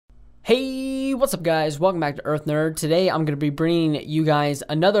Hey, what's up guys? Welcome back to Earth Nerd. Today I'm going to be bringing you guys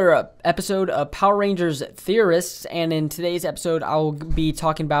another episode of Power Rangers Theorists, and in today's episode I'll be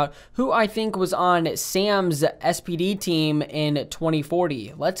talking about who I think was on Sam's SPD team in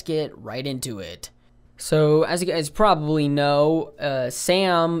 2040. Let's get right into it. So, as you guys probably know,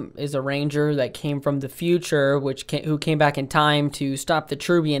 Sam is a ranger that came from the future, who came back in time to stop the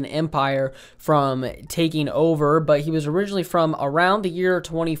Trubian Empire from taking over, but he was originally from around the year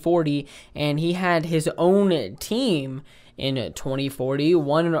 2040, and he had his own team in 2040.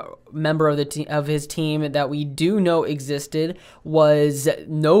 One member of his team that we do know existed was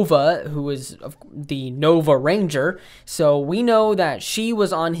Nova, who was the Nova Ranger. So we know that she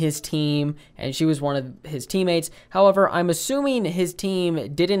was on his team and she was one of his teammates. However, I'm assuming his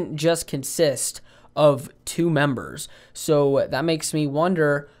team didn't just consist of two members. So that makes me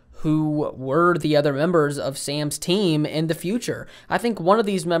wonder who were the other members of Sam's team in the future. I think one of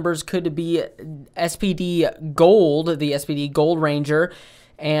these members could be SPD Gold, the SPD Gold Ranger,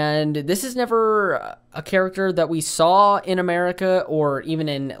 and this is never a character that we saw in America or even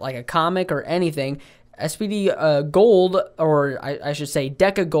in like a comic or anything. SPD Gold, or I should say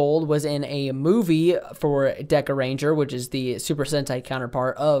Deca Gold, was in a movie for Deca Ranger, which is the Super Sentai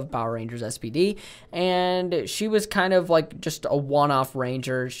counterpart of Power Rangers SPD, and she was kind of like just a one-off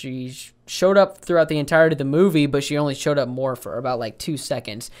ranger. She showed up throughout the entirety of the movie, but she only showed up more for about like 2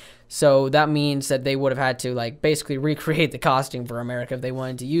 seconds. So that means that they would have had to like basically recreate the costume for America if they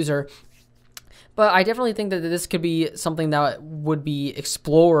wanted to use her. But I definitely think that this could be something that would be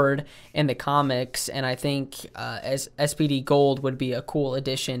explored in the comics, and I think as SPD Gold would be a cool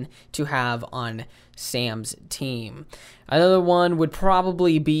addition to have on Sam's team. Another one would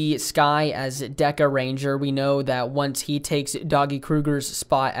probably be Sky as Deca Ranger. We know that once he takes Doggy Kruger's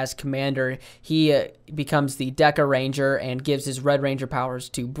spot as commander, he becomes the Deca Ranger and gives his Red Ranger powers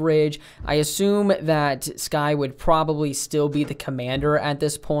to Bridge. I assume that Sky would probably still be the commander at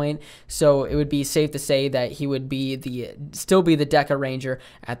this point, so it would be safe to say that he would be still be the Deca Ranger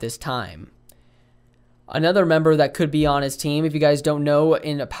at this time. Another member that could be on his team, if you guys don't know,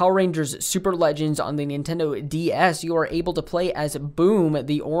 in Power Rangers Super Legends on the Nintendo DS, you are able to play as Boom,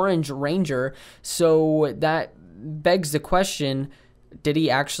 the Orange Ranger. So that begs the question, did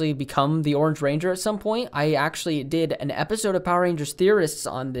he actually become the Orange Ranger at some point? I actually did an episode of Power Rangers Theorists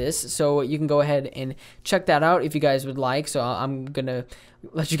on this, so you can go ahead and check that out if you guys would like. So I'm going to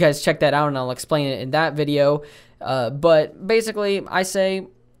let you guys check that out, and I'll explain it in that video. But basically, I say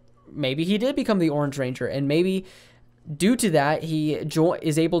maybe he did become the Orange Ranger, and maybe due to that, he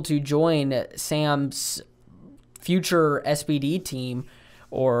is able to join Sam's future SPD team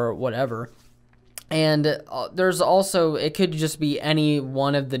or whatever. And there's also, it could just be any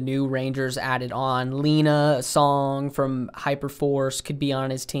one of the new Rangers added on. Lena Song from Hyperforce could be on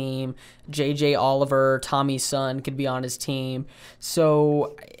his team. JJ Oliver, Tommy's son, could be on his team.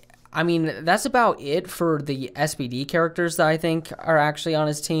 So I mean, that's about it for the SPD characters that I think are actually on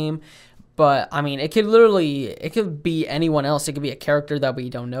his team. But, I mean, it could be anyone else. It could be a character that we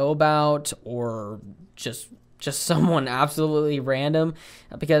don't know about, or just someone absolutely random,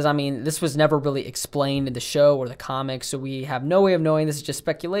 because I mean this was never really explained in the show or the comics, so we have no way of knowing. This is just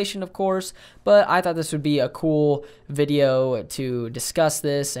speculation, of course, but I thought this would be a cool video to discuss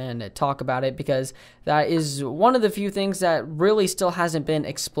this and talk about it, because that is one of the few things that really still hasn't been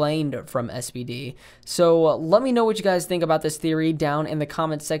explained from SPD. So let me know what you guys think about this theory down in the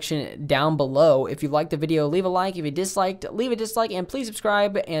comment section down below. If you liked the video, leave a like. If you disliked, leave a dislike, and please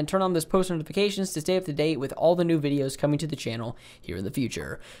subscribe and turn on those post notifications to stay up to date with all the new videos coming to the channel here in the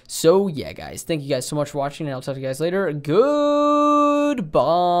future. So yeah, guys, thank you guys so much for watching, and I'll talk to you guys later. Goodbye.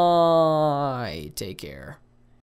 Take care.